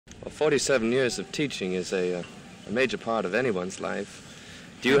Well, 47 years of teaching is a major part of anyone's life.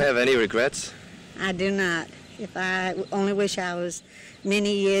 Do you have any regrets? I do not. If I only wish I was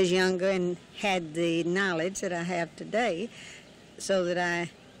many years younger and had the knowledge that I have today so that I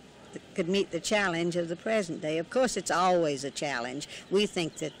could meet the challenge of the present day. Of course, it's always a challenge. We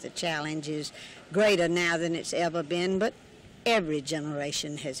think that the challenge is greater now than it's ever been, but every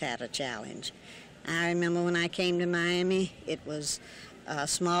generation has had a challenge. I remember when I came to Miami, it was a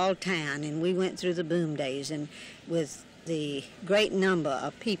small town, and we went through the boom days, and with the great number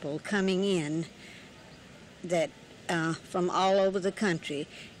of people coming in that from all over the country,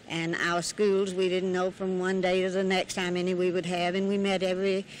 and our schools, we didn't know from one day to the next how many we would have, and we met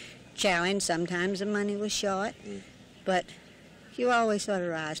every challenge. Sometimes the money was short, but you always sort of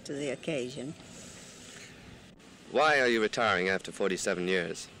rise to the occasion. Why are you retiring after 47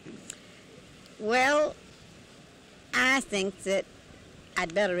 years? Well, I think that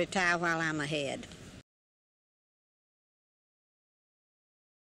I'd better retire while I'm ahead.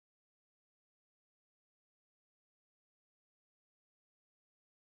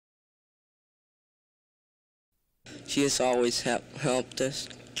 She has always helped us,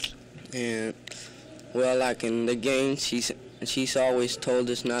 and well, like in the game, she's always told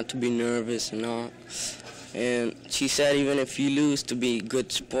us not to be nervous and all. And she said even if you lose, to be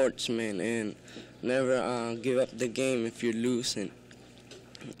good sportsmen and never give up the game if you're losing.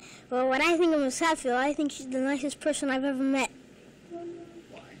 Well, when I think of Miss Hatfield, I think she's the nicest person I've ever met.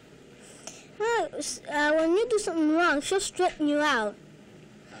 Well, when you do something wrong, she'll straighten you out.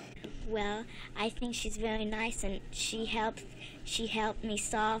 Well, I think she's very nice, and she helped me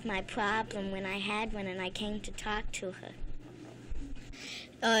solve my problem when I had one and I came to talk to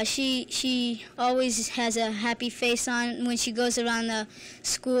her. She always has a happy face on when she goes around the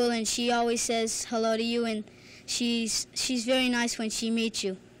school, and she always says hello to you, and she's very nice when she meets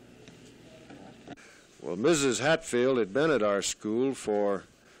you. Well, Mrs. Hatfield had been at our school for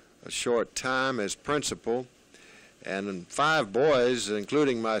a short time as principal, and 5 boys,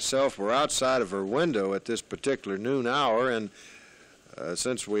 including myself, were outside of her window at this particular noon hour, and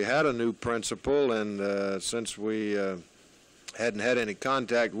since we had a new principal and since we hadn't had any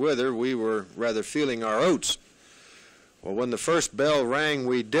contact with her, we were rather feeling our oats. Well, when the first bell rang,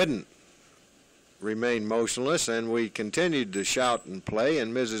 we didn't remain motionless, and we continued to shout and play,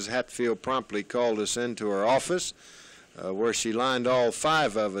 and Mrs. Hatfield promptly called us into her office, where she lined all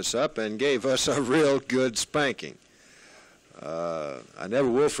 5 of us up and gave us a real good spanking. I never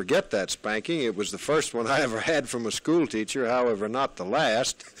will forget that spanking. It was the first one I ever had from a school teacher, however, not the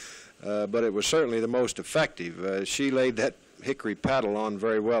last, but it was certainly the most effective. She laid that hickory paddle on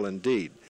very well indeed.